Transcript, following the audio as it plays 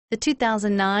The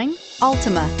 2009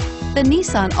 Altima. The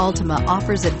Nissan Altima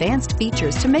offers advanced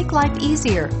features to make life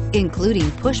easier, including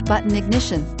push-button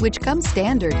ignition, which comes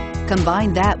standard.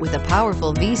 Combine that with a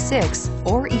powerful V6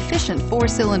 or efficient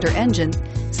 4-cylinder engine,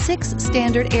 6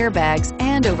 standard airbags,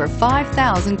 and over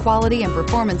 5,000 quality and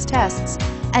performance tests,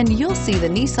 and you'll see the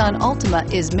Nissan Altima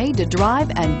is made to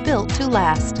drive and built to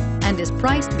last, and is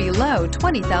priced below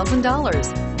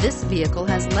 $20,000. This vehicle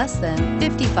has less than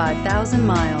 55,000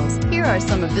 miles. Here are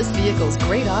some of this vehicle's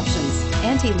great options: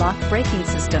 anti-lock braking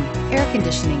system, air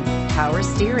conditioning, power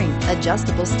steering,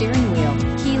 adjustable steering wheel,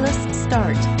 keyless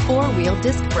start, 4-wheel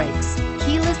disc brakes,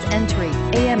 keyless entry,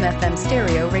 AM/FM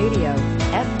stereo radio,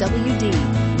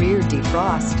 FWD, rear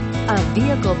defrost. A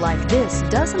vehicle like this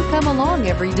doesn't come along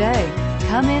every day.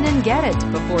 Come in and get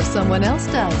it before someone else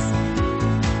does.